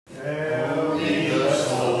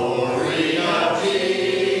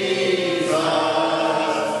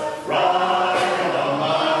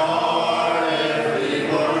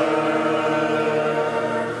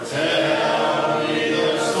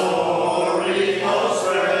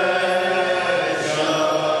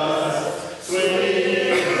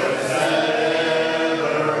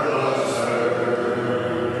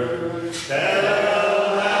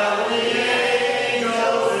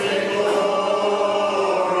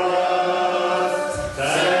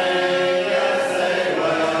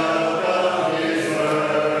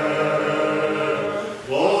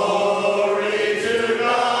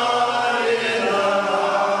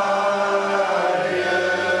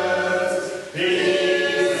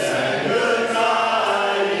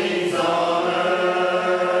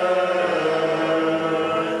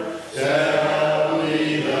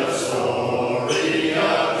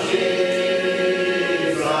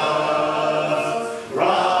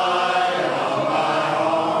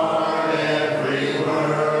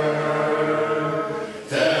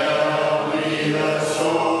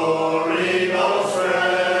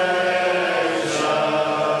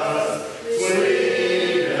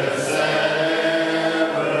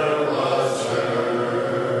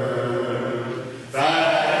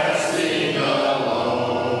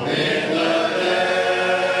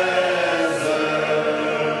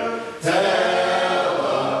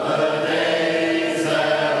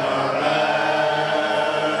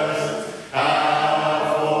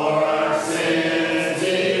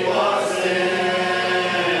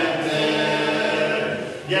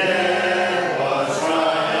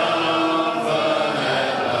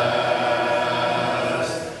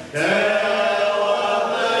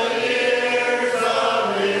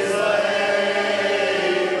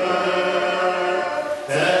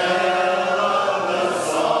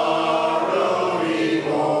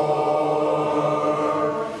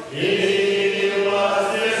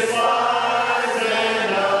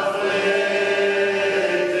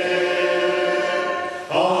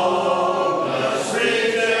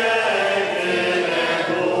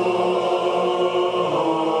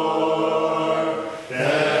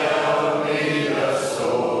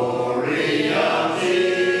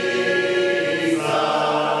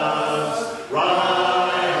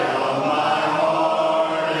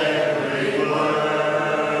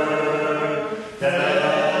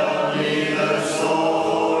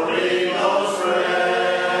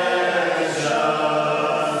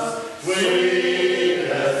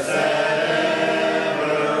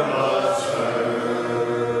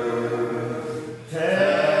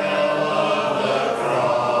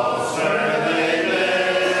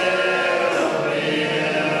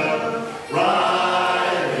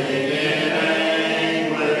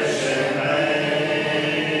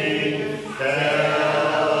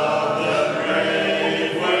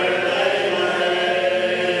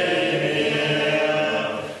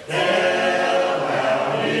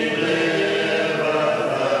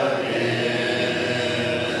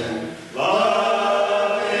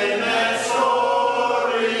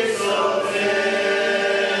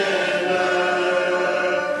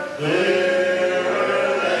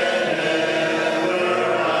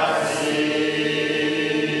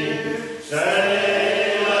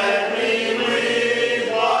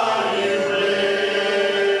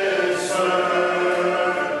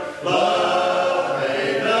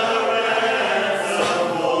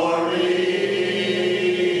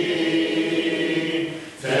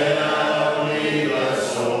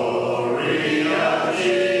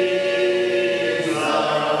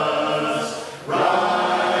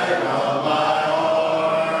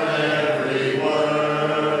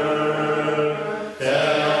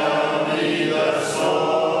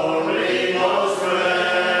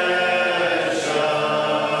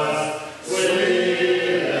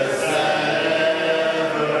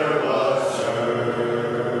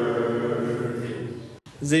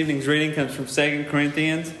This evening's reading comes from 2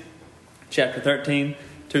 Corinthians chapter 13,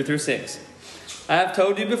 2 through 6. I have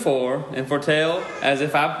told you before, and foretell as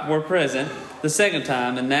if I were present, the second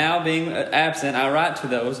time, and now being absent, I write to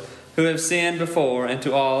those who have sinned before and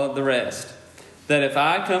to all the rest, that if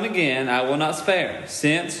I come again, I will not spare,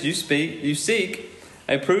 since you seek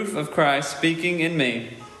a proof of Christ speaking in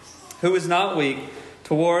me, who is not weak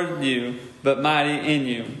toward you, but mighty in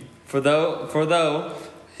you. For though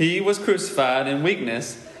he was crucified in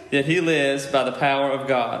weakness, yet he lives by the power of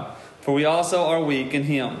God. For we also are weak in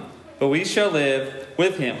him, but we shall live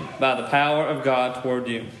with him by the power of God toward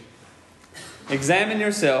you. Examine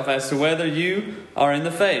yourself as to whether you are in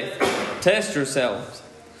the faith. Test yourselves.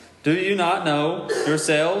 Do you not know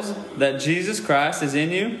yourselves that Jesus Christ is in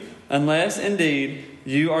you? Unless indeed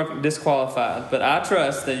you are disqualified. But I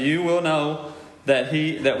trust that you will know that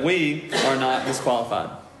we are not disqualified.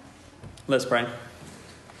 Let's pray.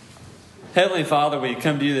 Heavenly Father, we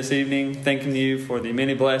come to you this evening thanking you for the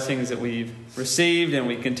many blessings that we've received and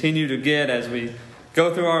we continue to get as we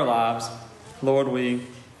go through our lives. Lord, we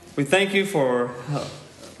thank you for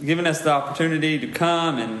giving us the opportunity to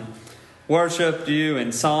come and worship you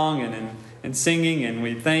in song and in singing. And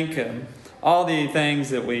we thank all the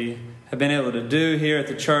things that we have been able to do here at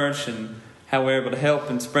the church and how we're able to help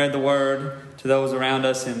and spread the word to those around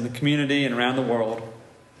us in the community and around the world.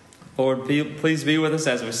 Lord, please be with us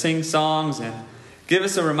as we sing songs and give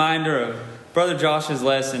us a reminder of Brother Josh's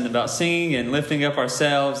lesson about singing and lifting up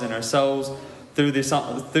ourselves and our souls through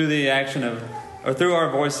the action of, or through our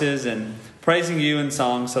voices and praising you in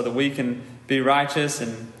song so that we can be righteous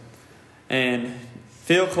and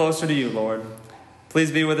feel closer to you, Lord. Please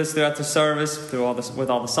be with us throughout the service, with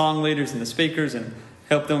all the song leaders and the speakers, and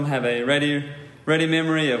help them have a ready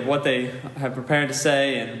memory of what they have prepared to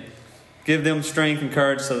say, and give them strength and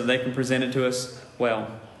courage so that they can present it to us well.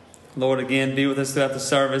 Lord, again, be with us throughout the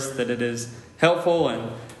service, that it is helpful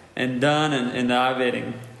and done in thy bidding.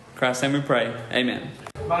 In Christ's name we pray. Amen.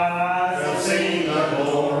 My eyes will sing the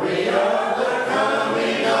glory of the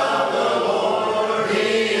coming of the Lord.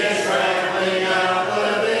 He is trampling out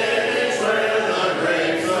the village where the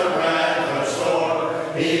grapes of wrath are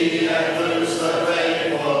stored. He hath loosed the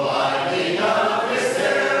faithful lightning of his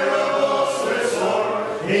terrible swift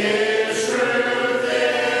sword. His truth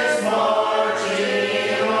is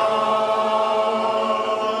marching on.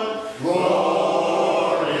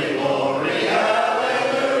 Glory, glory, hallelujah.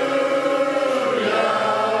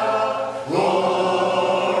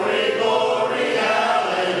 Glory, glory,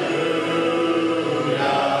 hallelujah.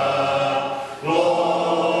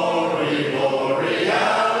 Glory, glory,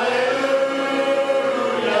 hallelujah.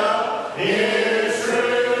 His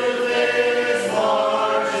truth is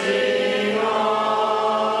marching on.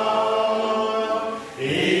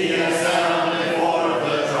 He has sounded forth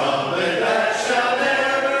the trumpet that shall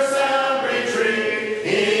never sound retreat.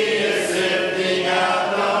 He is sifting out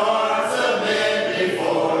the hearts of men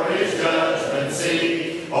before his judgment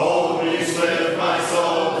seat. Oh, be swift, my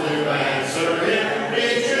soul, to answer him. Be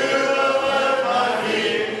true, let my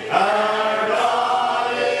feet. Our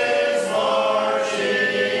God is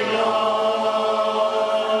marching on.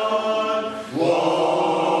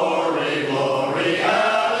 Glory, glory,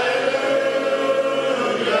 hallelujah.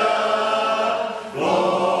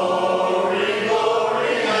 Glory,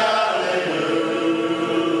 glory, hallelujah.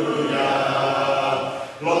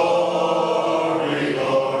 Glory,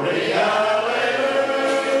 glory, hallelujah.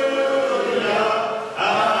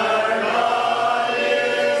 Our God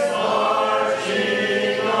is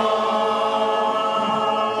marching on.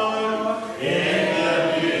 In the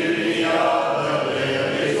beauty of the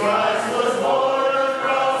village, Christ was born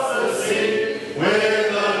across the sea. With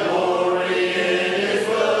the glory in his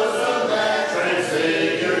bosom that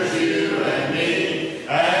transfigures you and me.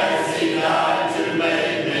 As he died to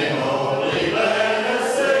make men holy, let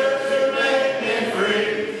us live to make men free.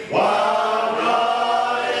 While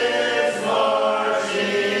God is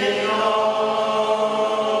marching on.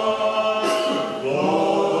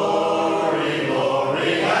 Glory,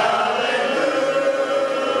 glory, hallelujah.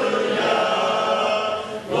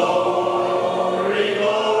 Glory,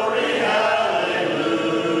 glory, hallelujah.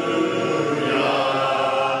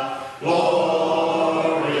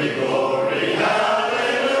 Glory, glory, hallelujah.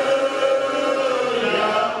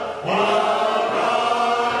 While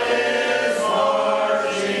God is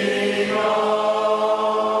marching on.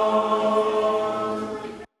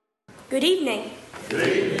 Good evening. Good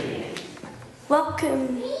evening.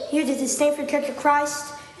 Welcome here to the Stanford Church of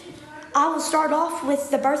Christ. I will start off with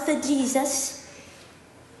the birth of Jesus,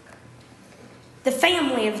 the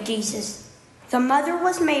family of Jesus. The mother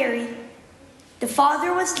was Mary, the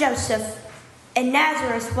father was Joseph, and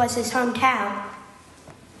Nazareth was his hometown.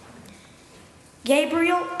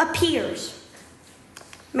 Gabriel appears.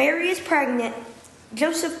 Mary is pregnant.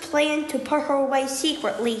 Joseph planned to put her away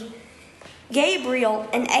secretly. Gabriel,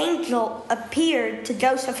 an angel, appeared to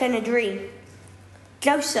Joseph in a dream.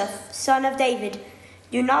 Joseph, son of David,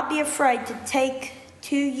 do not be afraid to take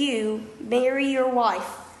to you Mary your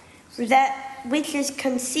wife, for that which is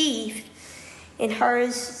conceived in her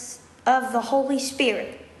is of the Holy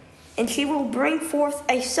Spirit. And she will bring forth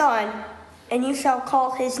a son, and you shall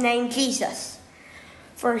call his name Jesus.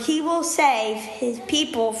 For he will save his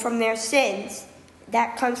people from their sins.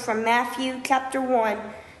 That comes from Matthew chapter 1,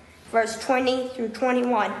 verse 20 through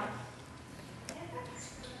 21.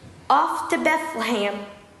 Off to Bethlehem.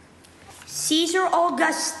 Caesar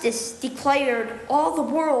Augustus declared all the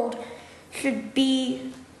world should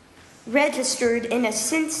be registered in a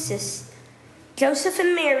census. Joseph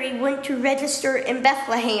and Mary went to register in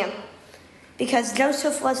Bethlehem because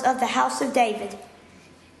Joseph was of the house of David.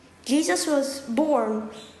 Jesus was born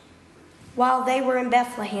while they were in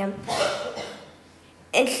Bethlehem,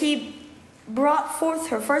 and she brought forth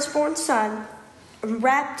her firstborn son and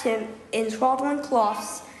wrapped him in swaddling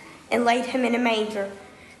cloths and laid him in a manger,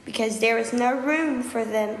 because there is no room for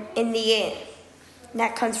them in the inn. And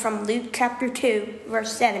that comes from Luke chapter 2,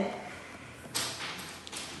 verse 7.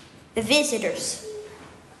 The visitors.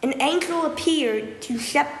 An angel appeared to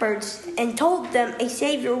shepherds and told them a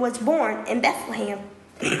Savior was born in Bethlehem.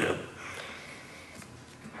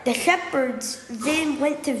 The shepherds then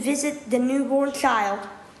went to visit the newborn child.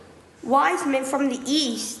 Wise men from the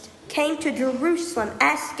east came to Jerusalem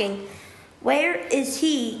asking, "Where is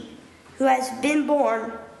he who has been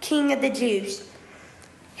born King of the Jews?"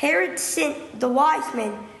 Herod sent the wise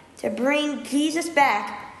men to bring Jesus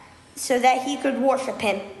back so that he could worship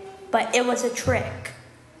him, but it was a trick.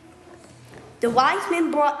 The wise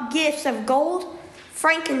men brought gifts of gold,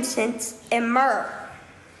 frankincense, and myrrh.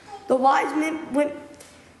 The wise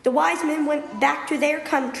men went back to their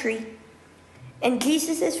country, and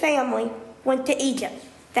Jesus' family went to Egypt.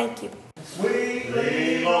 Thank you.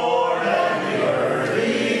 Sweetly, Lord, and the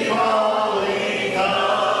early calling,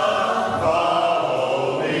 come,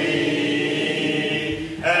 follow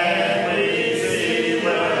me, and we see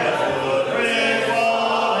where the footprints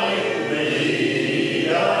falling lead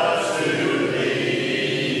us to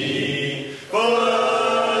thee.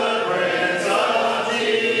 Footprints of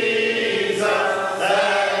Jesus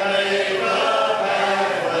that make the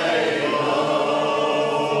pathway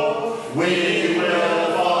glow. We will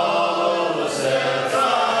follow the steps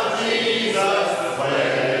of Jesus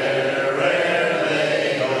wherever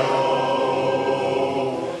they go.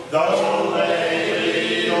 Though they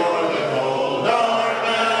lead o'er the cold dark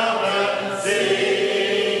mountain,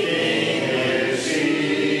 seeking his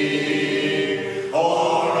sheep,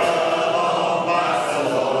 or along by the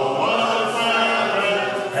low one's mountain,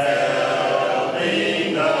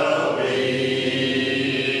 helping the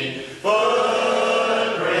weak.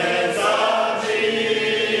 Footprints of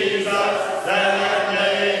Jesus that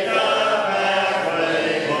make the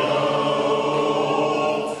pathway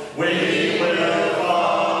glow. We will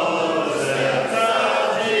follow the steps of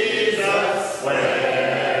Jesus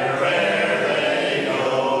wherever they go.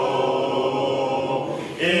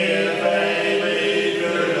 If they lead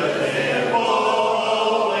to the temple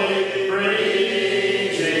holy,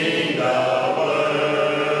 preaching the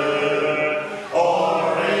word, or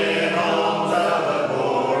in homes of the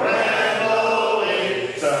poor and lowly,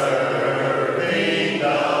 serving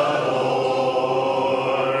the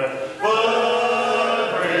Lord.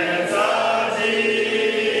 Footprints of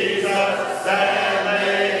Jesus that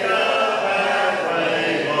make the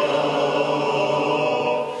pathway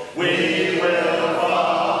glow. We will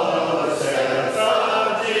follow the steps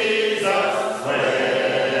of Jesus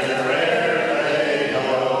wherever they go.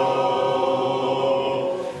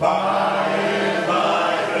 By and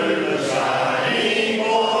by through the shining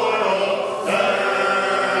portal,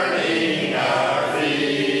 turning our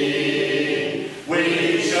feet, we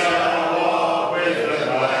shall walk with the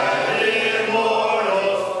glad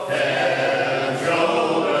immortals, heaven's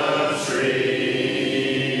golden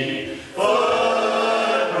street.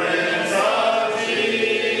 Footprints of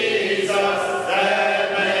Jesus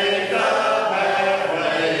that make the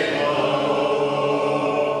pathway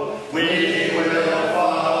glow. We will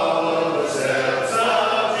follow the steps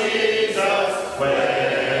of Jesus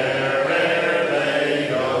wherever they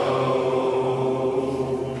go.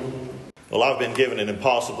 Well, I've been given an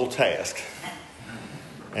impossible task,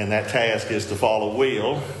 and that task is to follow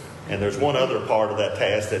Will. And there's one other part of that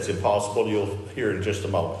task that's impossible. You'll hear in just a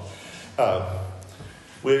moment.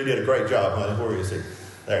 Will, you did a great job, honey. Where is he?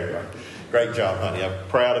 There you are. Great job, honey. I'm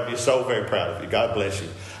proud of you, so very proud of you. God bless you.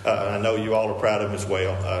 I know you all are proud of him as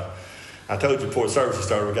well. I told you before the service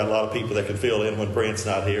started, we got a lot of people that can fill in when Brent's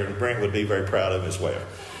not here, and Brent would be very proud of him as well.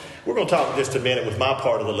 We're going to talk in just a minute with my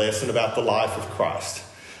part of the lesson about the life of Christ.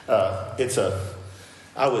 I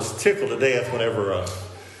was tickled to death whenever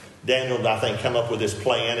Daniel, I think, come up with this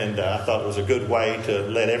plan, and I thought it was a good way to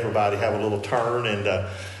let everybody have a little turn, and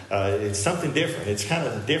it's something different. It's kind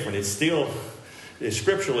of different. It's still as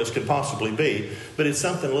scriptural as can possibly be, but it's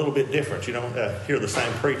something a little bit different. You don't hear the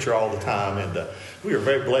same preacher all the time, and we are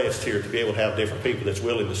very blessed here to be able to have different people that's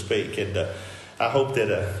willing to speak, and I hope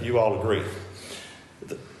that you all agree.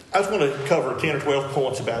 I just want to cover 10 or 12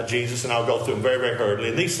 points about Jesus, and I'll go through them very, very hurriedly.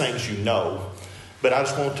 And these things you know, but I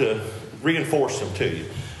just want to reinforce them to you.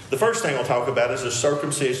 The first thing I'll talk about is the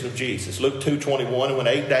circumcision of Jesus. Luke 2:21, and when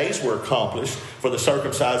 8 days were accomplished for the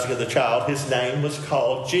circumcising of the child, his name was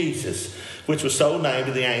called Jesus, which was so named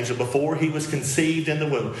to the angel before he was conceived in the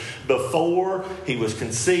womb. Before he was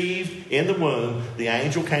conceived in the womb, the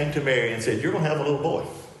angel came to Mary and said, "You're going to have a little boy."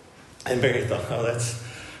 And Mary thought, "Oh, that's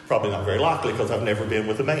probably not very likely because I've never been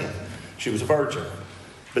with a man." She was a virgin.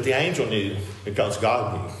 But the angel knew because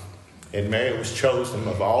God knew. And Mary was chosen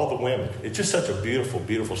of all the women. It's just such a beautiful,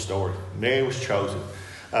 beautiful story. Mary was chosen.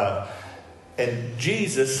 And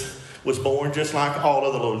Jesus was born just like all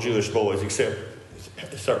other little Jewish boys, except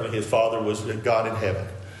certainly his father was God in heaven.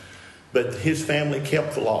 But his family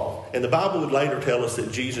kept the law. And the Bible would later tell us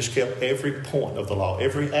that Jesus kept every point of the law,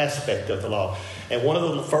 every aspect of the law. And one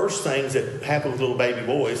of the first things that happened with little baby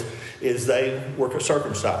boys is they were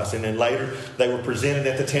circumcised. And then later they were presented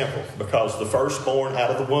at the temple because the firstborn out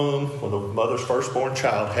of the womb, or the mother's firstborn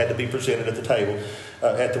child, had to be presented at the table,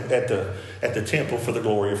 at the temple for the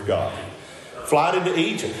glory of God. Flight into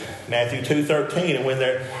Egypt, Matthew 2:13, and when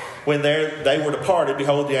they were departed,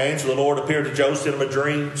 behold, the angel of the Lord appeared to Joseph in a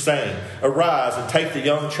dream, saying, "Arise and take the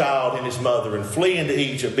young child and his mother, and flee into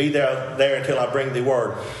Egypt. Be there until I bring thee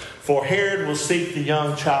word. For Herod will seek the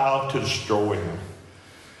young child to destroy him."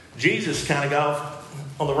 Jesus kind of got off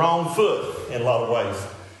on the wrong foot in a lot of ways.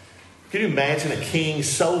 Can you imagine a king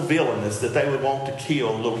so villainous that they would want to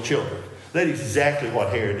kill little children? That is exactly what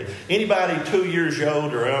Herod did. Anybody 2 years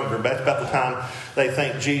old or younger, about the time they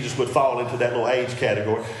think Jesus would fall into that little age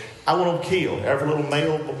category, I want to kill every little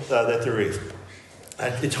male that there is.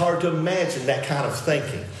 It's hard to imagine that kind of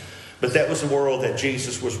thinking. But that was the world that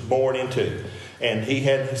Jesus was born into. And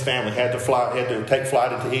his family had to take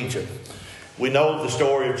flight into Egypt. We know the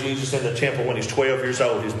story of Jesus in the temple when he's 12 years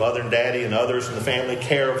old. His mother and daddy and others in the family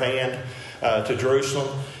caravanned to Jerusalem.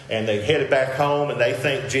 And they headed back home, and they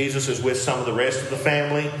think Jesus is with some of the rest of the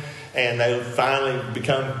family. And they finally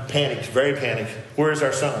become panicked, very panicked. "Where is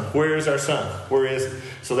our son? Where is our son? Where is he?"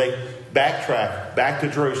 So they backtrack back to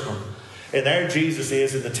Jerusalem. And there Jesus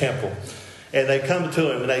is in the temple. And they come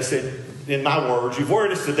to him and they said, in my words, "You've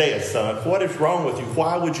worried us to death, son. What is wrong with you?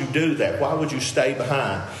 Why would you do that? Why would you stay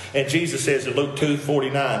behind?" And Jesus says in Luke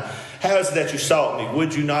 2:49, "How is it that you sought me?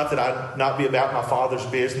 Would you not that I not be about my Father's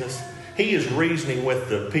business?" He is reasoning with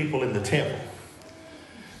the people in the temple.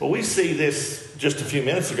 Well, we see this just a few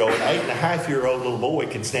minutes ago. An 8.5-year-old little boy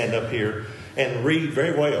can stand up here and read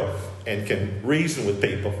very well and can reason with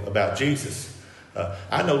people about Jesus.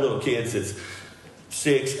 I know little kids that's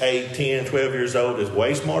 6, 8, 10, 12 years old is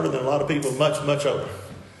way smarter than a lot of people much, much older.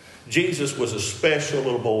 Jesus was a special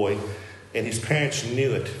little boy, and his parents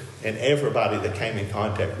knew it, and everybody that came in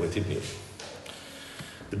contact with him knew it.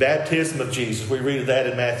 The baptism of Jesus, we read of that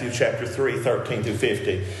in Matthew chapter 3, 13 through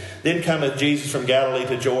 15. "Then cometh Jesus from Galilee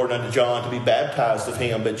to Jordan unto John to be baptized of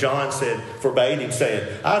him. But John forbade him, saying,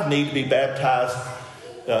 I need to be baptized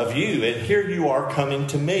of you, and here you are coming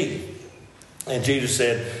to me. And Jesus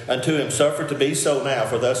said unto him, Suffer to be so now,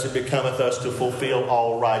 for thus it becometh us to fulfill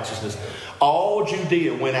all righteousness. All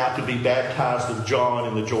Judea went out to be baptized of John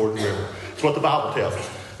in the Jordan River." That's what the Bible tells us.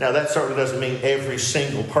 Now, that certainly doesn't mean every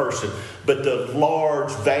single person, but the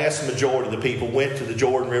large, vast majority of the people went to the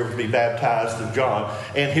Jordan River to be baptized of John.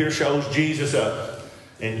 And here shows Jesus up.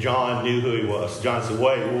 And John knew who he was. John said,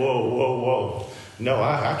 "Wait, whoa. No,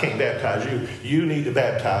 I can't baptize you. You need to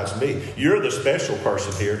baptize me. You're the special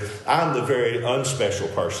person here. I'm the very unspecial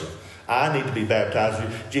person. I need to be baptized."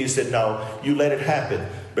 Jesus said, "No, you let it happen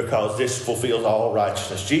because this fulfills all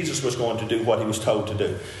righteousness." Jesus was going to do what he was told to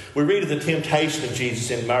do. We read of the temptation of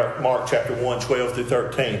Jesus in Mark chapter 1, 12 through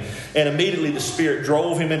 13. "And immediately the Spirit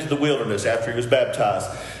drove him into the wilderness after he was baptized.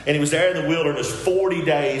 And he was there in the wilderness 40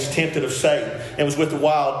 days, tempted of Satan, and was with the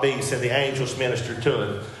wild beasts, and the angels ministered to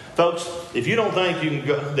him." Folks, if you don't think you can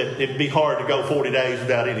go, that it'd be hard to go 40 days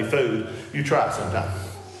without any food, you try it sometime.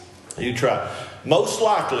 You try. Most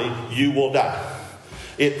likely, you will die.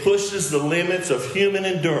 It pushes the limits of human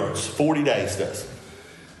endurance. 40 days does.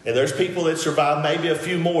 And there's people that survive maybe a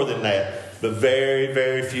few more than that. but very,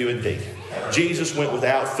 very few indeed. Jesus went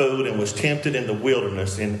without food and was tempted in the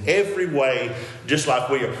wilderness in every way, just like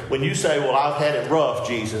we are. When you say, well, I've had it rough,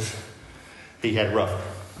 Jesus, he had it rough.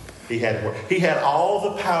 He had it rough. He had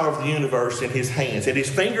all the power of the universe in his hands, at his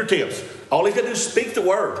fingertips. All he's got to do is speak the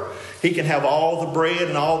word. He can have all the bread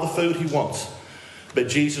and all the food he wants. But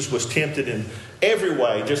Jesus was tempted in every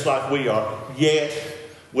way, just like we are, yet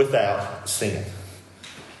without sin.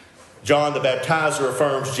 John the Baptizer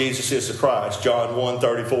affirms Jesus is the Christ. John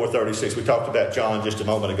 1:34-36. We talked about John just a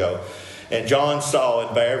moment ago. And John saw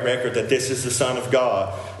and bare record that this is the Son of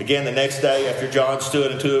God. Again, the next day after John stood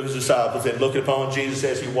and two of his disciples and looked upon Jesus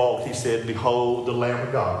as he walked, he said, "Behold the Lamb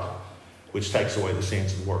of God, which takes away the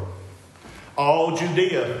sins of the world." All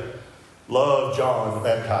Judea loved John the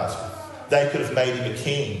Baptizer. They could have made him a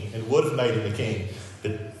king and would have made him a king,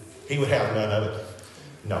 but he would have none of it.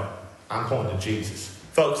 No, I'm pointing to Jesus.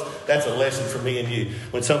 Folks, that's a lesson for me and you.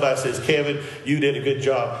 When somebody says, "Kevin, you did a good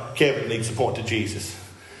job," Kevin needs to point to Jesus.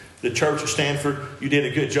 The church of Stanford, you did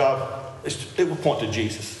a good job. It will point to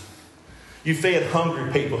Jesus. You fed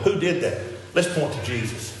hungry people. Who did that? Let's point to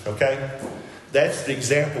Jesus, okay? That's the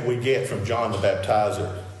example we get from John the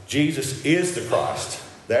Baptizer. Jesus is the Christ.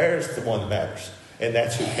 There's the one that matters. And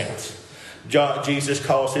that's who counts. Jesus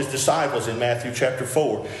calls his disciples in Matthew chapter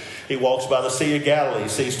 4. He walks by the Sea of Galilee,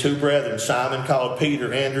 sees two brethren, Simon called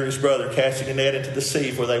Peter, Andrew his brother, casting a net into the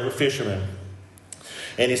sea, for they were fishermen.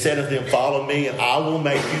 And he said unto them, "Follow me, and I will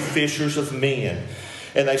make you fishers of men."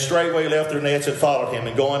 And they straightway left their nets and followed him.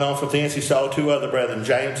 And going on from thence, he saw two other brethren,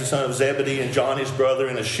 James the son of Zebedee, and John his brother,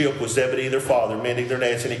 in a ship with Zebedee their father, mending their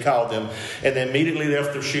nets. And he called them. And they immediately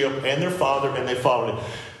left their ship and their father, and they followed him.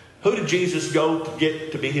 Who did Jesus go to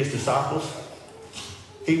get to be his disciples?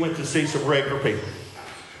 He went to see some regular people.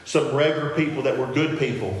 Some regular people that were good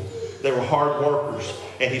people. They were hard workers.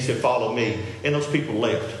 And he said, "Follow me." And those people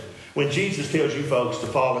left. When Jesus tells you folks to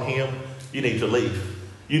follow him, you need to leave.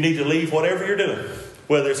 You need to leave whatever you're doing.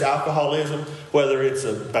 Whether it's alcoholism, whether it's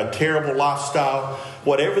a terrible lifestyle,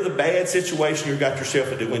 whatever the bad situation you've got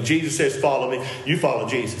yourself into. When Jesus says, "Follow me," you follow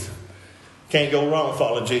Jesus. Can't go wrong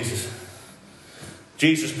following Jesus.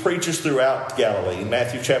 Jesus preaches throughout Galilee. In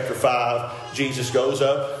Matthew chapter 5, Jesus goes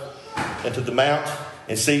up into the mount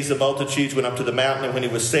and sees the multitudes, went up to the mountain, and when he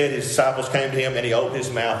was set, his disciples came to him, and he opened his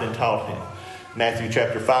mouth and taught him. Matthew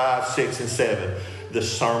chapter 5, 6, and 7, the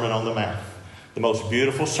Sermon on the Mount. The most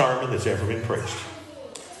beautiful sermon that's ever been preached.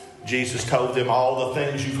 Jesus told them all the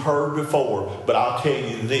things you've heard before, but I'll tell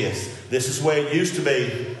you this. This is the way it used to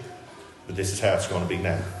be, but this is how it's going to be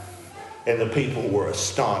now. And the people were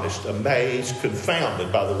astonished, amazed,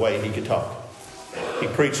 confounded by the way he could talk. He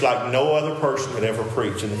preached like no other person had ever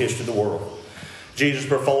preached in the history of the world. Jesus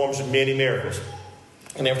performs many miracles.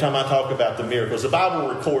 And every time I talk about the miracles, the Bible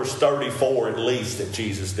records 34 at least that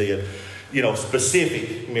Jesus did,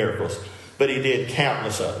 specific miracles. But he did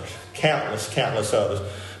countless others. Countless others.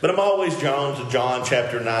 But I'm always drawn to John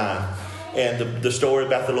chapter 9 and the story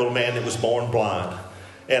about the little man that was born blind.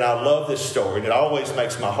 And I love this story. And it always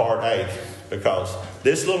makes my heart ache because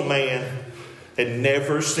this little man had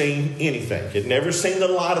never seen anything. Had never seen the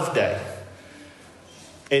light of day.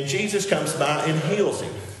 And Jesus comes by and heals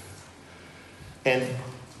him. And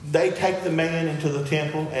they take the man into the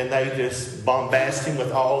temple and they just bombast him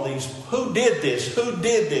with all these, "Who did this? Who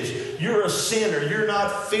did this? You're a sinner. You're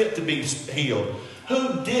not fit to be healed.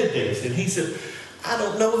 Who did this?" And he said, "I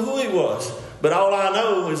don't know who he was. But all I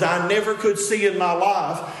know is I never could see in my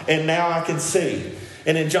life, and now I can see."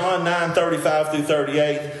 And in John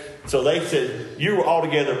 9:35-38, so they said, "You were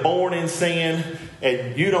altogether born in sin,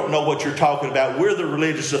 and you don't know what you're talking about. We're the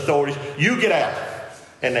religious authorities. You get out."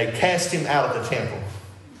 And they cast him out of the temple.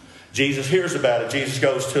 Jesus hears about it. Jesus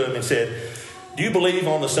goes to him and said, "Do you believe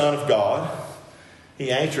on the Son of God?"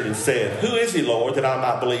 He answered and said, "Who is he, Lord, that I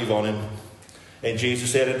might believe on him?" And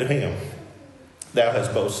Jesus said unto him, "Thou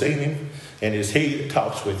hast both seen him, and it is he that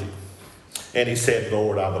talks with you." And he said,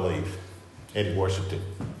 "Lord, I believe." And he worshipped him.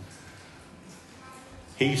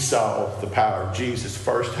 He saw the power of Jesus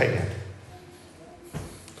firsthand.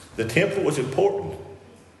 The temple was important.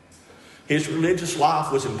 His religious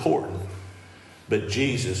life was important. But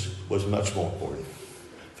Jesus was much more important.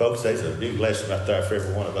 Folks, there's a big lesson right there for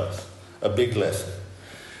every one of us. A big lesson.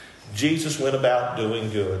 Jesus went about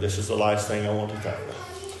doing good. This is the last thing I want to talk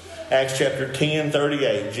about. Acts chapter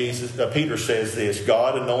 10:38, Peter says this,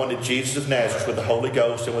 "God anointed Jesus of Nazareth with the Holy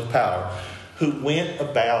Ghost and with power, who went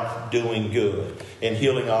about doing good and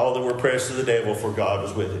healing all that were oppressed of the devil, for God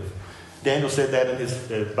was with him." Daniel said that in his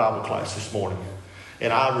Bible class this morning.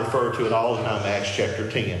 And I refer to it all the time, Acts chapter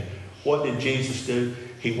 10. What did Jesus do?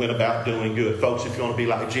 He went about doing good. Folks, if you want to be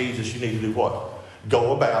like Jesus, you need to do what?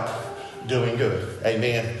 Go about doing good.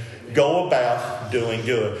 Amen. Go about doing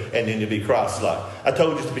good, and then you'll be Christ-like. I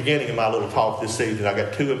told you at the beginning of my little talk this evening, I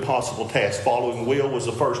got 2 impossible tasks. Following will was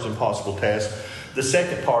the first impossible task. The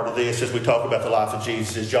second part of this, as we talk about the life of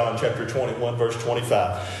Jesus, is John chapter 21, verse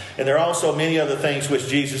 25. And there are also many other things which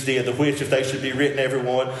Jesus did, the which, if they should be written,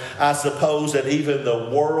 everyone, I suppose that even the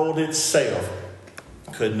world itself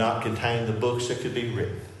could not contain the books that could be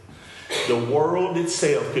written. The world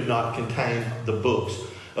itself could not contain the books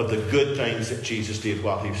of the good things that Jesus did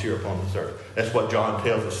while he was here upon this earth. That's what John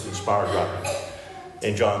tells us, inspired writing.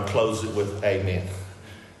 And John closes it with amen.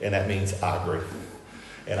 And that means I agree.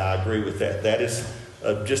 And I agree with that. That is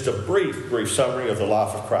just a brief summary of the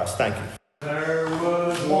life of Christ. Thank you. There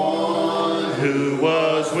was one Who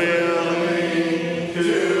was willing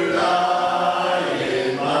to die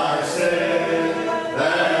in my stead,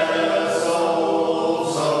 that a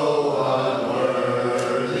soul so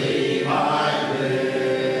unworthy might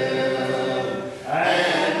live.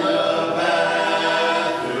 And the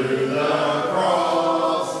path to the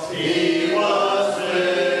cross he was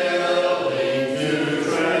willing to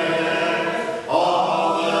tread.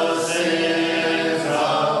 All the sins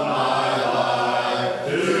of my life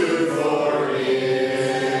to forgive.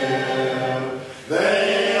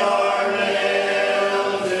 They are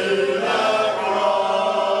nailed to the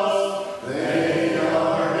cross. They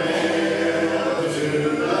are nailed to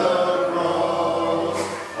the cross.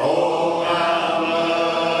 Oh, how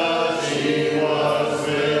much he was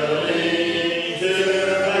willing to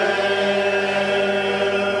bear.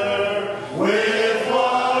 With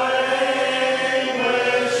what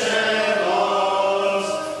anguish and loss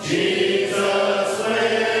Jesus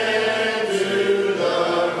went to the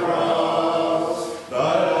cross,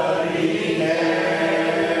 but he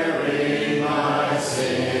carried my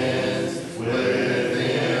sins with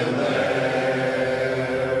him there.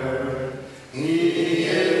 He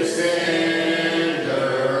is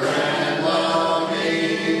tender and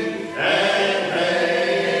loving and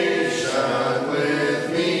patient with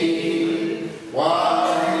me,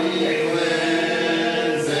 while he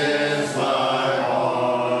cleanses my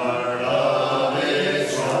heart of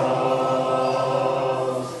its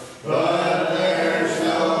wrongs. But there's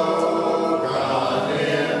no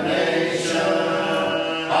condemnation.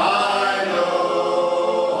 I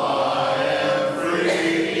know I am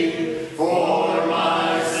free, for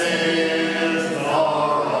my sins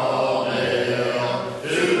are all nailed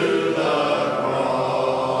to the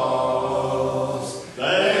cross.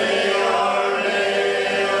 They are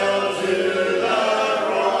nailed to the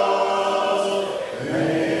cross.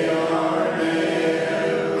 They are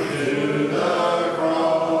nailed to the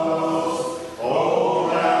cross. Oh,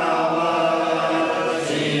 how much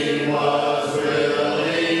he was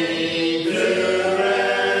willing to bear.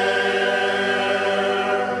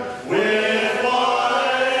 With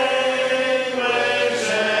what anguish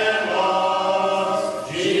and loss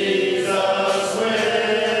Jesus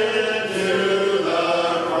went to the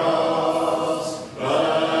cross,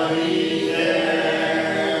 but he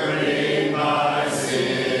carried my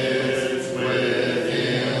sins with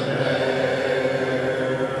him there.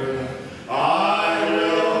 I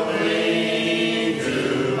will cling to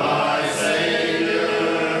my Savior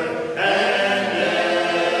and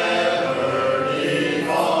never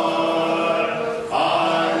depart. I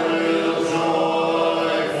will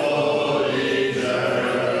joyfully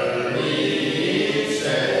journey each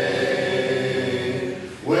day,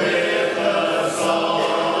 with a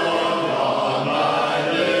song on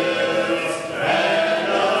my lips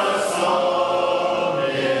and a song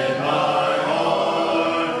in my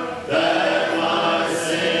heart, that my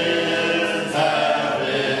sins have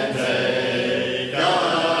been taken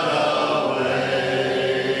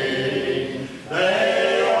away.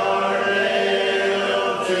 They are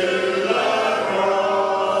nailed to the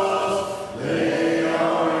cross. They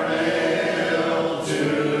are nailed to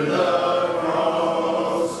the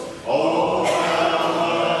cross. Oh, how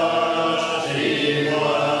much he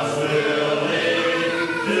was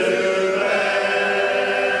willing to bear.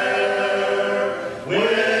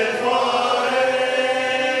 With what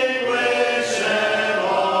anguish and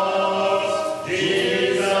loss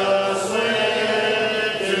Jesus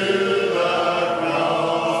went to the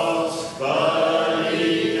cross, but he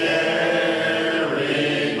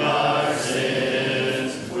carried my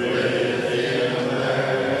sins with him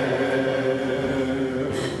there.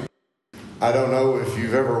 I don't know if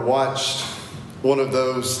you've ever watched one of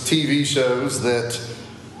those TV shows that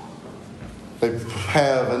they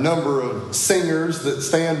have a number of singers that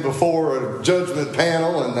stand before a judgment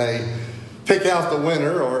panel and they pick out the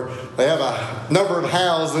winner, or they have a number of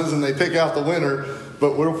houses and they pick out the winner.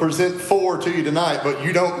 but we'll present 4 to you tonight. But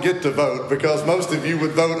you don't get to vote because most of you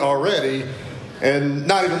would vote already and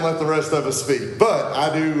not even let the rest of us speak. But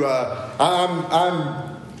I do.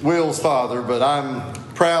 I'm Will's father, but I'm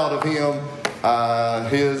proud of him.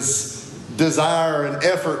 His desire and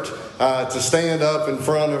effort to stand up in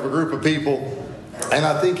front of a group of people, and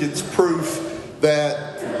I think it's proof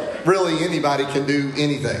that really anybody can do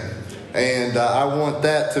anything. And I want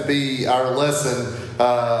that to be our lesson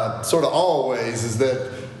sort of always, is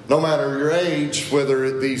that no matter your age, whether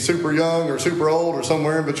it be super young or super old or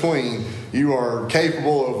somewhere in between, you are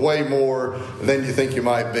capable of way more than you think you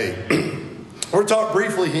might be. We're talk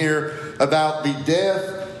briefly here about the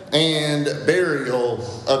death and burial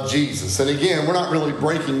of Jesus. And again, we're not really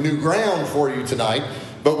breaking new ground for you tonight,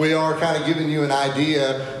 but we are kind of giving you an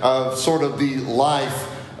idea of sort of the life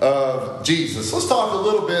of Jesus. Let's talk a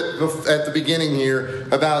little bit at the beginning here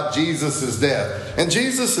about Jesus' death. And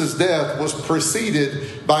Jesus' death was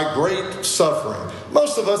preceded by great suffering.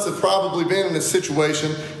 Most of us have probably been in a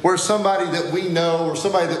situation where somebody that we know or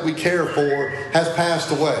somebody that we care for has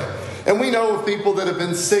passed away. And we know of people that have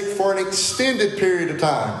been sick for an extended period of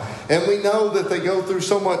time. And we know that they go through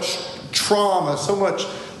so much trauma, so much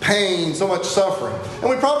pain, so much suffering. And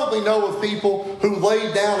we probably know of people who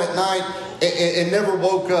laid down at night and never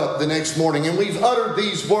woke up the next morning. And we've uttered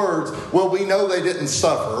these words, well, we know they didn't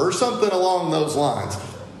suffer, or something along those lines.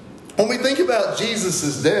 When we think about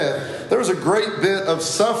Jesus' death, there was a great bit of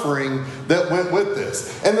suffering that went with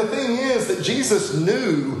this. And the thing is that Jesus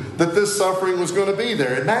knew that this suffering was going to be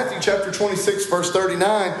there. In Matthew chapter 26, verse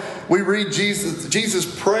 39, we read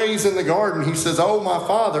Jesus prays in the garden. He says, "Oh, my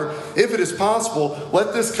Father, if it is possible,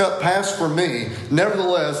 let this cup pass from me.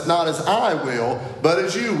 Nevertheless, not as I will, but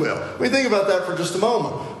as you will." We think about that for just a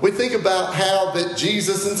moment. We think about how that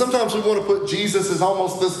Jesus, and sometimes we want to put Jesus as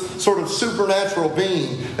almost this sort of supernatural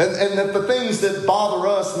being, and that the things that bother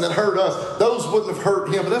us and that hurt us, those wouldn't have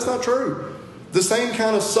hurt him. But that's not true. The same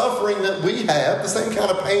kind of suffering that we have, the same kind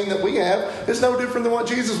of pain that we have, is no different than what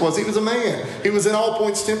Jesus was. He was a man. He was in all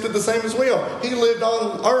points tempted the same as we are. He lived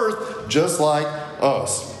on earth just like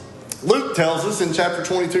us. Luke tells us in chapter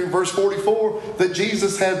 22, verse 44, that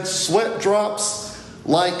Jesus had sweat drops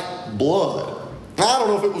like blood. Now, I don't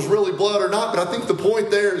know if it was really blood or not, but I think the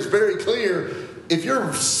point there is very clear. If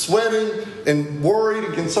you're sweating and worried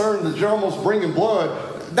and concerned that you're almost bringing blood,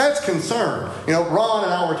 that's concern. You know, Ron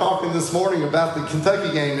and I were talking this morning about the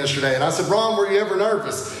Kentucky game yesterday, and I said, "Ron, were you ever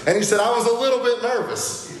nervous?" And he said, "I was a little bit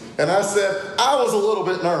nervous." And I said, "I was a little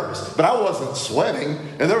bit nervous, but I wasn't sweating,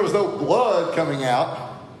 and there was no blood coming out."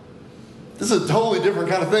 This is a totally different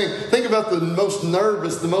kind of thing. Think about the most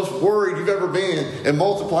nervous, the most worried you've ever been, and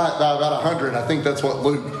multiply it by about 100. I think that's what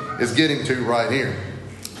Luke is getting to right here.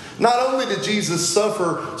 Not only did Jesus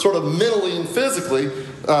suffer sort of mentally and physically,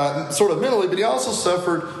 but he also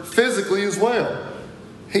suffered physically as well.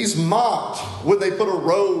 He's mocked when they put a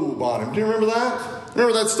robe on him. Do you remember that?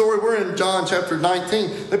 Remember that story? We're in John chapter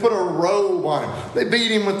 19. They put a robe on him. They beat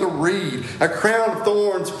him with a reed. A crown of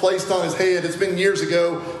thorns placed on his head. It's been years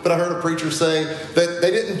ago, but I heard a preacher say that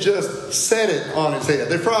they didn't just set it on his head.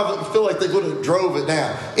 They probably feel like they would have drove it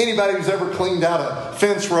down. Anybody who's ever cleaned out a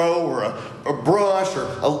fence row or a brush, or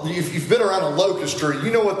if you've been around a locust tree, you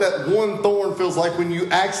know what that one thorn feels like when you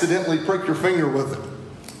accidentally prick your finger with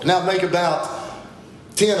it. Now make about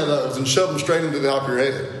 10 of those and shove them straight into the top of your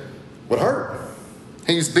head. Would hurt.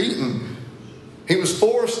 He's beaten. He was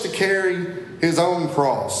forced to carry his own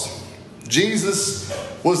cross. Jesus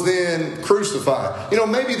was then crucified. You know,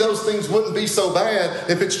 maybe those things wouldn't be so bad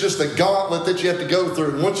if it's just a gauntlet that you have to go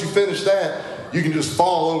through. And once you finish that, you can just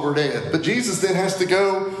fall over dead. But Jesus then has to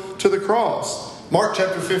go to the cross. Mark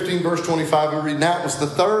chapter 15, verse 25, we read, "Now it was the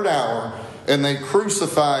 3rd hour, and they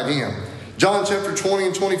crucified him." John chapter 20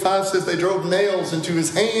 and 25 says they drove nails into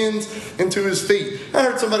his hands and to his feet. I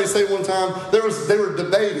heard somebody say one time, they were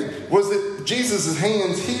debating, was it Jesus'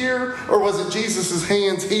 hands here or was it Jesus'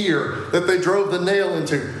 hands here that they drove the nail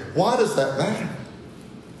into? Why does that matter?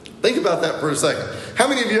 Think about that for a second. How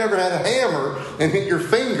many of you ever had a hammer and hit your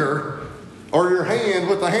finger or your hand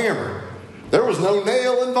with a hammer? There was no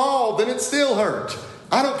nail involved and it still hurt.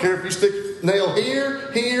 I don't care if you stick a nail here,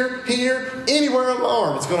 anywhere on my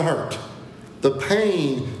arm, it's going to hurt. The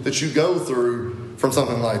pain that you go through from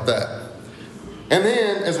something like that. And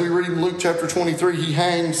then, as we read in Luke chapter 23, he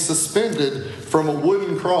hangs suspended from a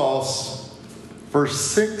wooden cross for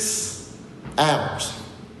 6 hours.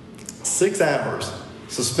 6 hours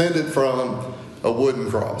suspended from a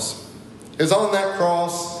wooden cross. It's on that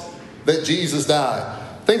cross that Jesus died.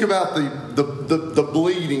 Think about the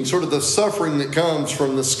bleeding, sort of the suffering that comes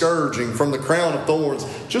from the scourging, from the crown of thorns,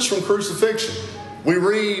 just from crucifixion. We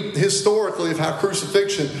read historically of how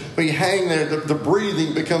crucifixion, when you hang there, the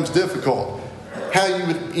breathing becomes difficult. How you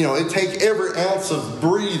would, it'd take every ounce of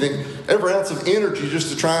breathing, every ounce of energy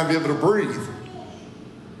just to try and be able to breathe.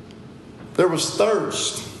 There was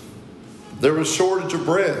thirst. There was shortage of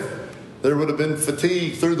breath. There would have been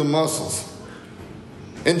fatigue through the muscles.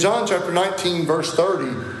 In John chapter 19, verse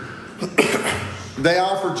 30, they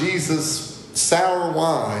offer Jesus sour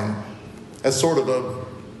wine as sort of a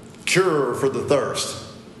cure for the thirst.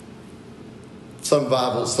 Some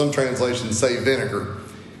Bibles, some translations say vinegar.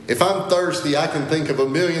 If I'm thirsty, I can think of a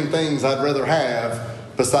million things I'd rather have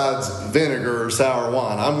besides vinegar or sour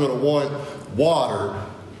wine. I'm going to want water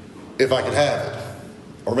if I could have it.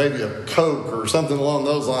 Or maybe a Coke or something along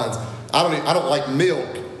those lines. I don't like milk,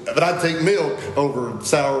 but I'd take milk over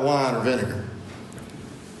sour wine or vinegar.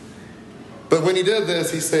 But when he did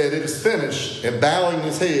this, he said, "It is finished." And bowing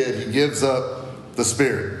his head, he gives up the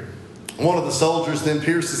spirit. One of the soldiers then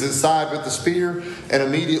pierces his side with the spear, and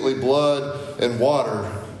immediately blood and water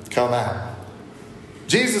come out.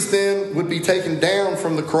 Jesus then would be taken down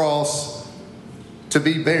from the cross to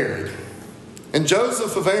be buried. And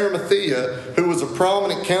Joseph of Arimathea, who was a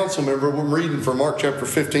prominent council member, we're reading from Mark chapter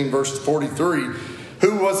 15, verse 43,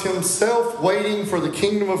 who was himself waiting for the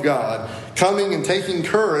kingdom of God, coming and taking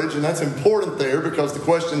courage, and that's important there because the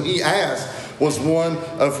question he asked was one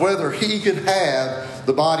of whether he could have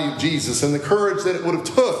the body of Jesus and the courage that it would have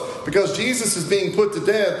took, because Jesus is being put to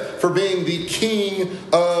death for being the king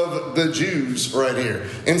of the Jews right here.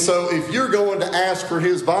 And so if you're going to ask for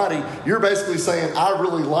his body, you're basically saying, I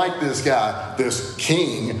really like this guy, this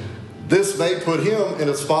king. This may put him in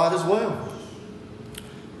a spot as well.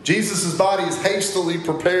 Jesus' body is hastily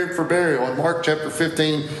prepared for burial. In Mark chapter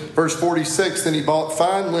 15, verse 46, then he bought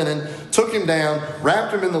fine linen, took him down,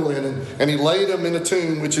 wrapped him in the linen, and he laid him in a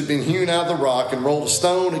tomb which had been hewn out of the rock, and rolled a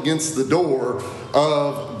stone against the door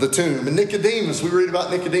of the tomb. And Nicodemus, we read about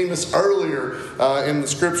Nicodemus earlier in the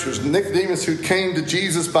scriptures. Nicodemus, who came to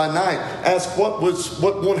Jesus by night, asked what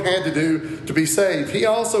one had to do to be saved. He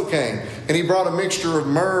also came, and he brought a mixture of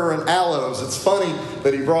myrrh and aloes. It's funny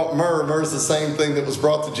that he brought myrrh. Myrrh is the same thing that was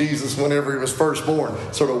brought to Jesus whenever he was first born.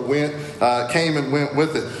 Sort of came and went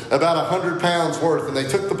with it. About 100 pounds worth. And they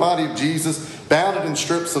took the body of Jesus, bound it in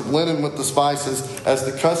strips of linen with the spices, as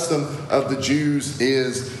the custom of the Jews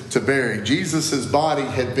is to bury. Jesus' body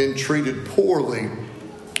had been treated poorly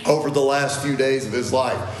over the last few days of his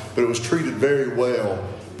life, but it was treated very well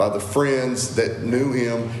by the friends that knew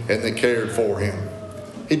him and that cared for him.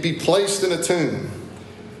 He'd be placed in a tomb.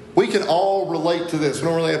 We can all relate to this. We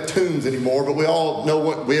don't really have tombs anymore, but we all know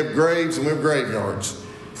what we have: graves and we have graveyards.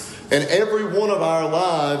 And every one of our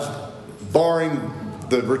lives, barring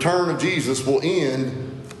the return of Jesus, will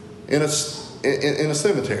end in a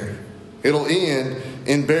cemetery. It'll end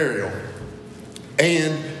in burial.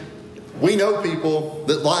 And we know people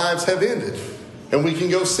that lives have ended, and we can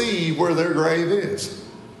go see where their grave is.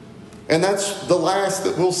 And that's the last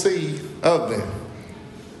that we'll see of them.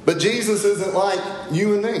 But Jesus isn't like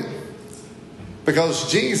you and me,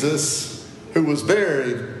 because Jesus, who was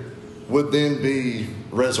buried, would then be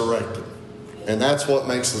resurrected. And that's what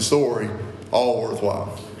makes the story all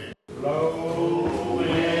worthwhile.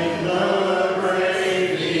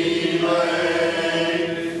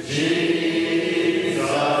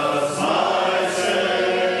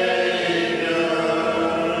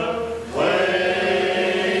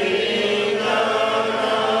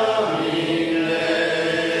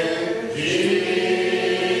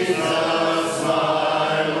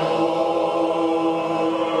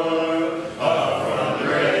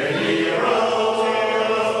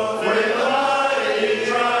 With a mighty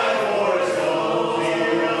triumph for his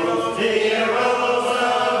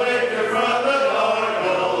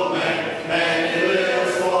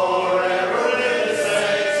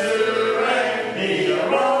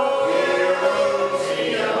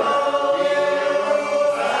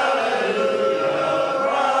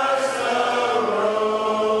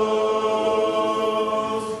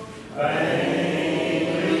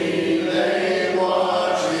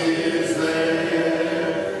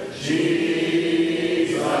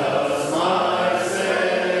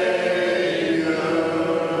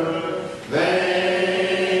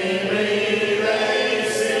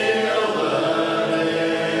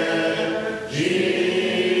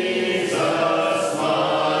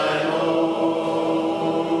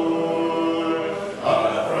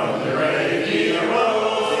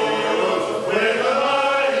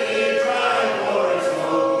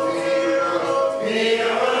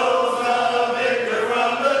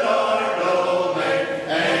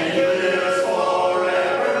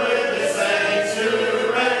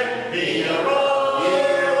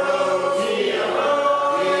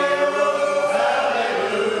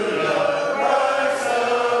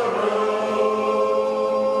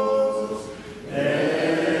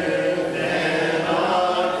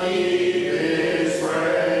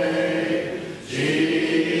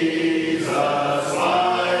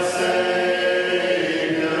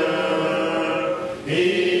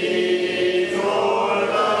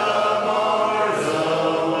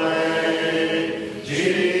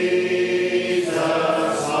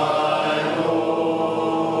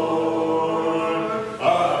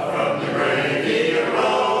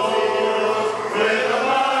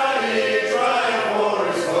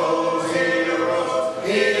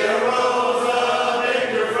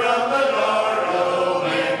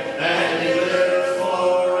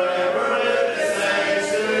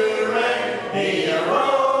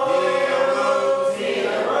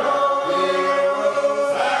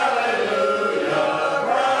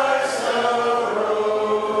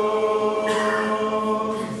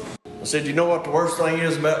I said, you know what the worst thing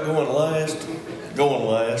is about going last? Going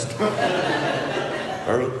last.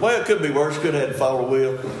 Or, well, it could be worse. Could have had to follow the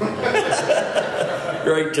wheel.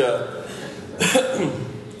 Great job.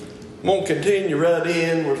 I'm going to continue right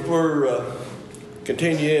in. We're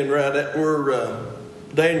continuing right at where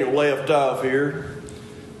Daniel left off here.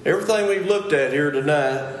 Everything we've looked at here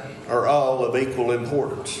tonight are all of equal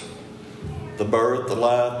importance. The birth, the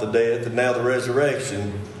life, the death, and now the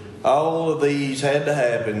resurrection. All of these had to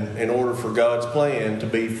happen in order for God's plan to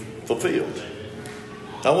be fulfilled.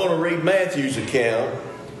 I want to read Matthew's account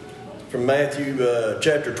from Matthew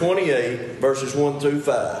chapter 28, verses 1 through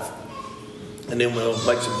 5. And then we'll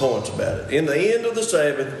make some points about it. In the end of the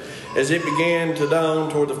Sabbath, as it began to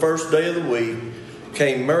dawn toward the first day of the week,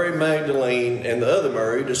 came Mary Magdalene and the other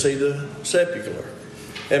Mary to see the sepulchre.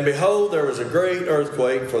 And behold, there was a great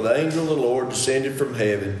earthquake, for the angel of the Lord descended from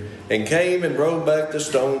heaven, and came and rolled back the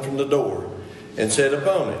stone from the door, and sat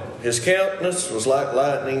upon it. His countenance was like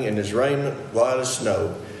lightning, and his raiment white as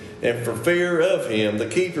snow. And for fear of him, the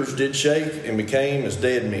keepers did shake, and became as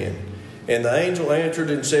dead men. And the angel answered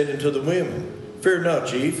and said unto the women, Fear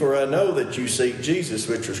not ye, for I know that you seek Jesus,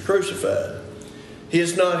 which was crucified. He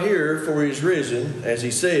is not here, for he is risen. As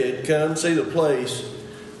he said, Come see the place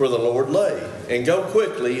where the Lord lay, and go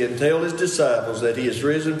quickly and tell his disciples that he is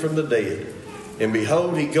risen from the dead. And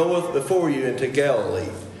behold, he goeth before you into Galilee.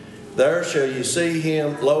 There shall you see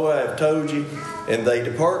him. Lo, I have told you. And they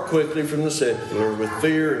depart quickly from the sepulchre with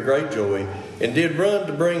fear and great joy, and did run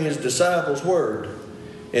to bring his disciples word.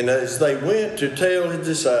 And as they went to tell his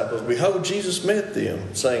disciples, behold, Jesus met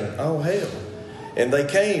them, saying, All hail. And they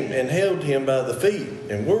came and held him by the feet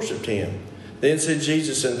and worshipped him. Then said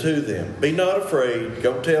Jesus unto them, Be not afraid,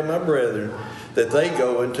 go tell my brethren that they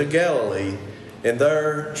go into Galilee, and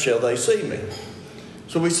there shall they see me.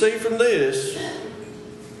 So we see from this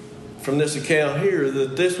account here,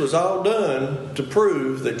 that this was all done to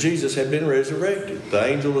prove that Jesus had been resurrected. The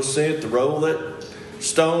angel was sent to roll that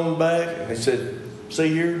stone back, and he said, See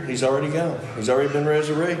here, he's already gone. He's already been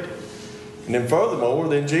resurrected. And then furthermore,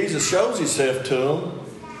 then Jesus shows himself to them.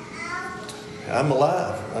 I'm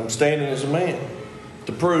alive. I'm standing as a man,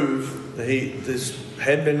 to prove that this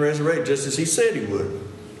had been resurrected just as he said he would.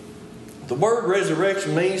 The word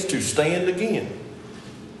resurrection means to stand again.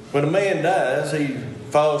 When a man dies, he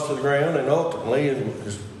falls to the ground and ultimately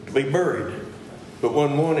is to be buried. But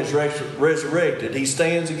when one is resurrected, he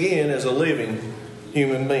stands again as a living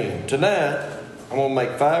human being. Tonight, I'm going to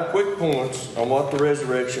make 5 quick points on what the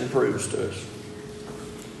resurrection proves to us.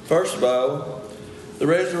 First of all, the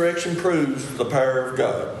resurrection proves the power of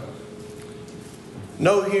God.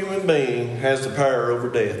 No human being has the power over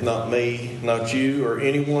death. Not me, not you, or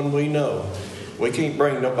anyone we know. We can't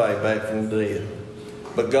bring nobody back from the dead.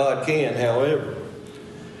 But God can, however.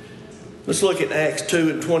 Let's look at Acts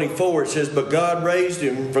 2:24. It says, But God raised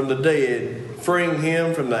him from the dead, freeing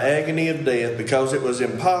him from the agony of death, because it was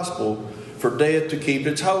impossible for death to keep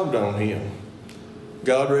its hold on him.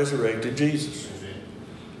 God resurrected Jesus.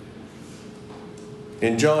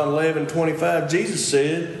 In John 11:25, Jesus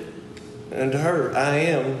said unto her, I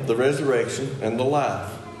am the resurrection and the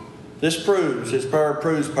life. This proves, his power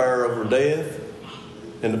proves power over death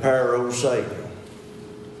and the power over Satan.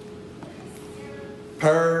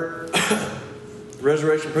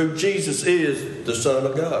 Resurrection proves Jesus is the Son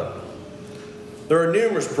of God. There are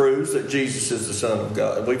numerous proofs that Jesus is the Son of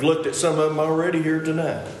God. We've looked at some of them already here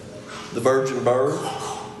tonight. The virgin birth,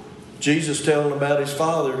 Jesus telling about his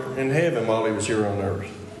Father in heaven while he was here on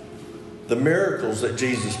earth, the miracles that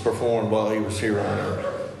Jesus performed while he was here on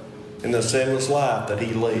earth, and the sinless life that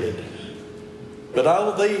he led. But all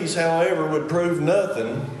of these, however, would prove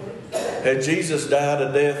nothing had Jesus died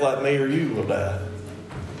a death like me or you will die.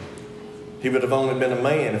 He would have only been a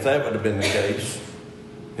man if that would have been the case.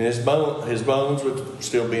 And his bones would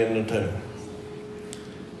still be in the tomb.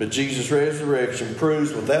 But Jesus' resurrection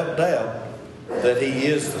proves without doubt that he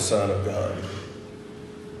is the Son of God.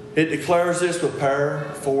 It declares this with power,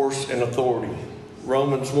 force, and authority.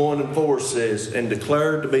 Romans 1:4 says, And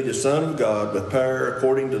declared to be the Son of God with power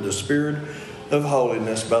according to the Spirit of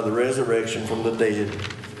holiness by the resurrection from the dead.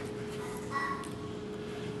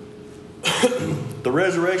 The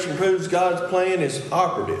resurrection proves God's plan is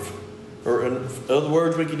operative. Or in other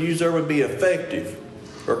words we could use there would be effective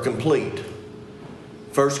or complete.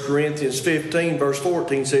 1 Corinthians 15 verse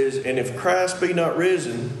 14 says, And if Christ be not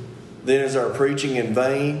risen, then is our preaching in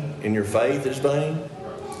vain, and your faith is vain.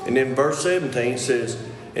 And then verse 17 says,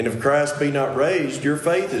 And if Christ be not raised, your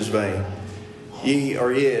faith is vain. Ye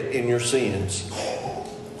are yet in your sins.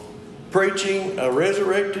 Preaching a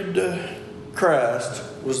resurrected Christ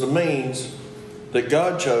was the means that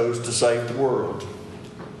God chose to save the world.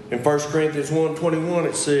 In 1 Corinthians 1:21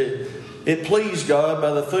 it said, "It pleased God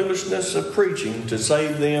by the foolishness of preaching to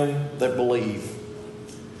save them that believe."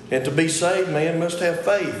 And to be saved, man must have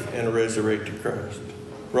faith in a resurrected Christ.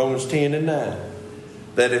 Romans 10:9.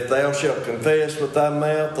 That if thou shalt confess with thy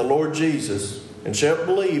mouth the Lord Jesus, and shalt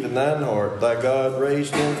believe in thine heart that God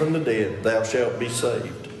raised him from the dead, thou shalt be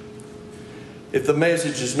saved. If the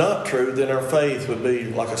message is not true, then our faith would be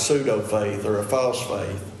like a pseudo-faith or a false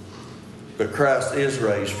faith. But Christ is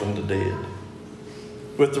raised from the dead.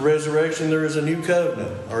 With the resurrection, there is a new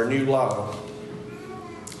covenant or a new law.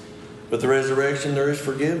 With the resurrection, there is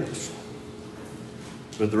forgiveness.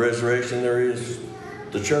 With the resurrection, there is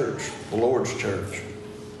the church, the Lord's church.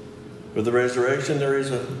 With the resurrection, there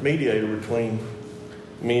is a mediator between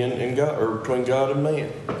men and God, or between God and man.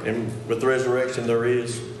 And with the resurrection, there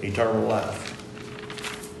is eternal life.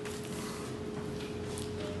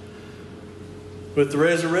 With the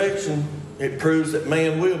resurrection, it proves that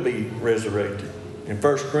man will be resurrected. In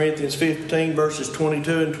 1 Corinthians 15, verses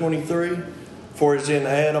 22 and 23, "For as in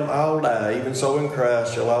Adam all die, even so in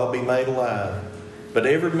Christ shall all be made alive. But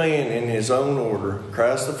every man in his own order,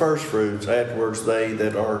 Christ the firstfruits, afterwards they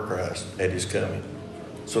that are Christ at his coming."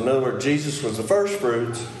 So in other words, Jesus was the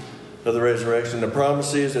firstfruits of the resurrection. The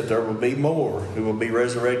promise is that there will be more who will be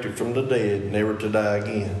resurrected from the dead, never to die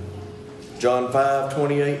again. John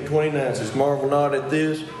 5:28 and 29 says, "Marvel not at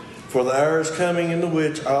this, for the hour is coming in the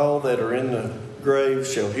which all that are in the grave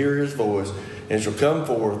shall hear his voice, and shall come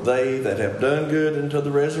forth, they that have done good unto the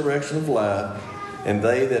resurrection of life, and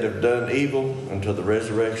they that have done evil unto the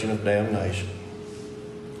resurrection of damnation."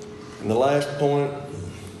 And the last point,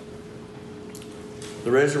 the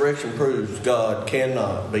resurrection proves God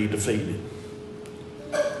cannot be defeated.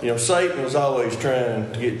 You know, Satan was always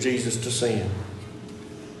trying to get Jesus to sin.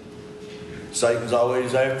 Satan's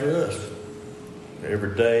always after us.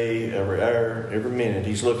 Every day, every hour, every minute,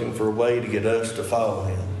 he's looking for a way to get us to follow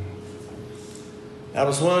him. I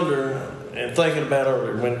was wondering and thinking about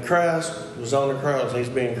earlier, when Christ was on the cross and he's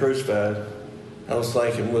being crucified, I was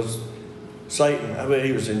thinking, was Satan, I bet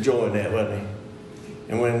he was enjoying that, wasn't he?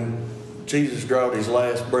 And when Jesus drawed his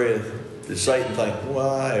last breath, did Satan think, well,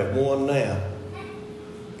 I have won now?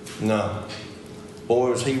 No.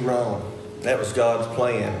 Boy, was he wrong. That was God's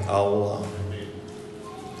plan all along.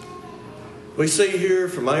 We see here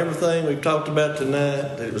from everything we've talked about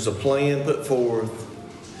tonight that it was a plan put forth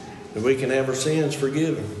that we can have our sins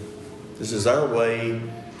forgiven. This is our way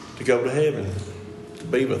to go to heaven, to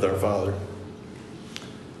be with our Father.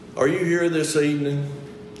 Are you here this evening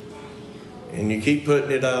and you keep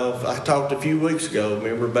putting it off? I talked a few weeks ago,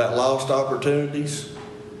 remember, about lost opportunities?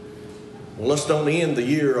 Well, let's don't end the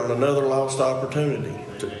year on another lost opportunity.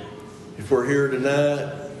 If we're here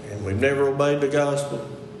tonight and we've never obeyed the gospel,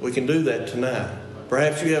 we can do that tonight.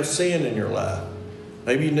 Perhaps you have sin in your life.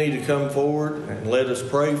 Maybe you need to come forward and let us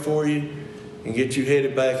pray for you and get you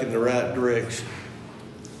headed back in the right direction.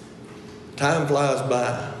 Time flies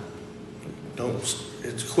by.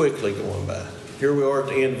 It's quickly going by. Here we are at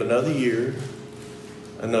the end of another year.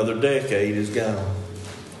 Another decade is gone.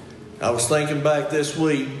 I was thinking back this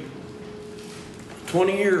week,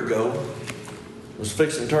 20 years ago, was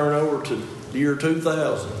fixing to turn over to the year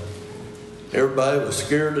 2000. Everybody was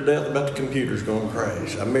scared to death about the computers going to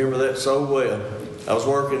crash. I remember that so well. I was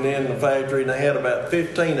working in the factory and they had about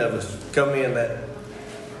 15 of us come in that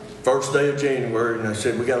first day of January, and they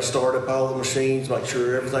said, we got to start up all the machines, make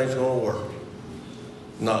sure everything's going to work.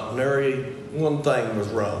 Not nary one thing was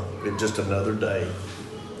wrong. It's just another day.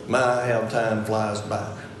 My, how time flies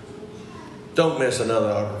by. Don't miss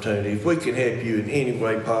another opportunity. If we can help you in any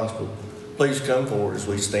way possible, please come forward as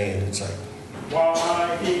we stand and sing.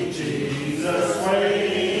 Why keep Jesus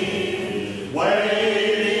waiting?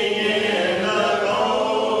 Wait.